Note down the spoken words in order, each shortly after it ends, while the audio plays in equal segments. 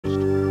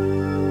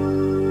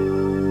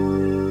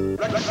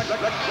The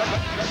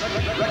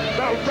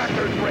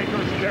record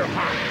breakers, they're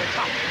hot. The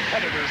top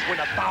competitors win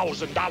a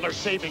 $1,000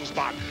 savings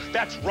bond.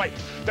 That's right.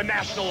 The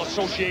National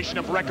Association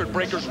of Record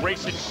Breakers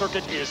Racing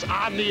Circuit is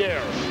on the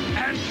air.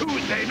 And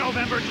Tuesday,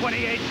 November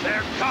 28th,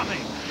 they're coming.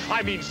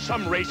 I mean,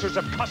 some racers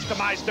have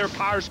customized their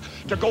cars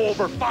to go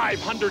over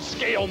 500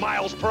 scale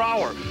miles per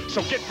hour.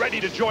 So get ready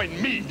to join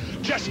me,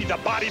 Jesse the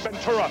Body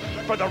Ventura,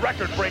 for the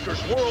Record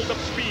Breakers World of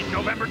Speed,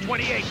 November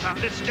 28th on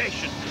this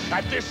station.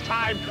 At this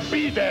time,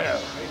 be there.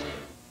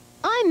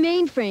 I'm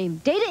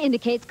Mainframe. Data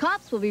indicates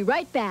cops will be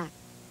right back.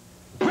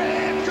 We're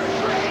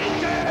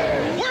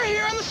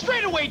here on the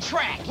straightaway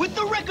track with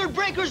the Record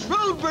Breakers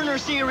Road Burner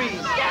Series.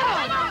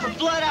 Yeah! For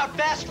flat-out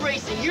fast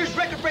racing, here's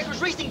Record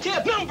Breakers Racing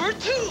tip number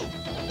 2.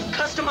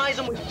 Customize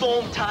them with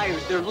foam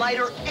tires. They're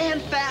lighter and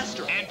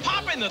faster. And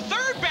pop in the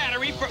third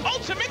battery for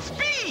ultimate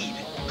speed.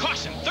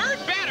 Caution, third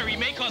battery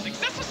may cause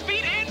excessive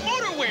speed and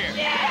motor wear.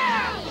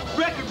 Yeah!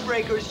 Record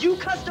Breakers, you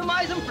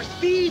customize them for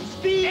speed,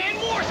 and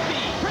more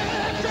speed.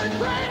 Record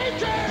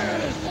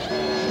Breakers!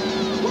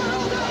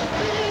 World of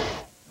Speed!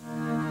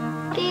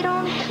 They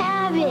don't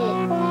have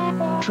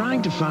it.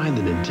 Trying to find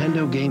the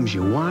Nintendo games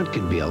you want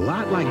can be a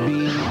lot like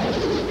being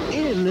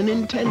in a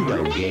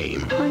Nintendo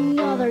game.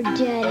 Another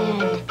dead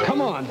end.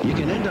 Come on. You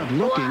can end up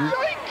looking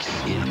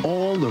in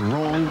all the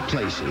wrong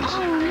places.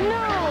 Oh,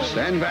 no.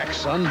 Stand back,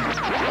 son.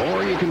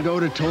 Or you can go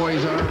to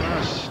Toys R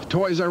Us.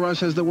 Toys R Us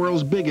has the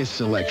world's biggest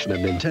selection of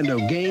Nintendo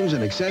games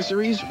and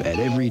accessories at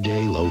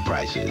everyday low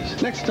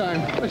prices. Next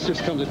time, let's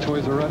just come to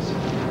Toys R Us.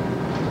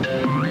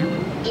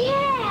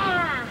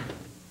 Yeah!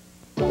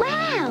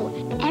 Wow!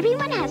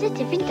 Everyone has a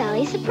different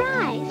Dolly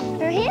surprise.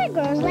 Her hair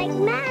grows like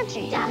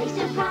magic. Dolly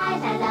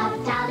surprise, I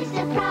love Dolly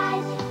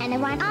surprise. And I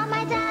want all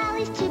my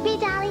dollies to be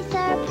Dolly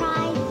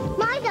surprise.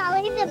 My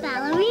dolly's a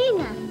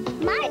ballerina.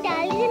 My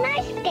dolly's an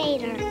ice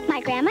skater. My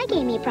grandma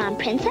gave me prom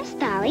Princess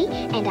Dolly,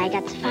 and I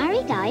got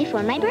Safari Dolly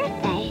for my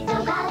birthday.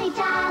 So Dolly,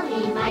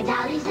 Dolly, my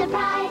Dolly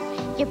surprise.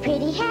 Your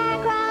pretty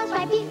hair grows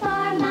right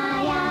before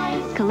my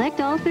eyes. Collect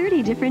all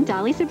 30 different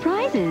Dolly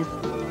surprises.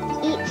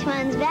 Each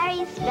one's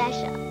very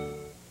special.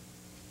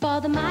 For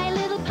the My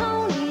Little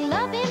Pony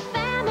loving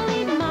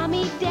family,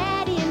 mommy,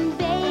 daddy, and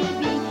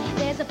baby,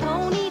 there's a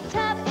pony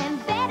tub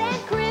and bed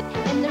and crib,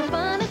 and they're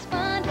fun as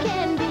fun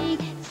can be.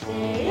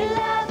 Say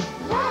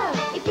love,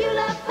 love, if you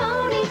love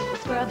ponies,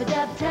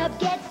 Scrub-a-dub tub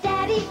gets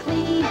daddy clean.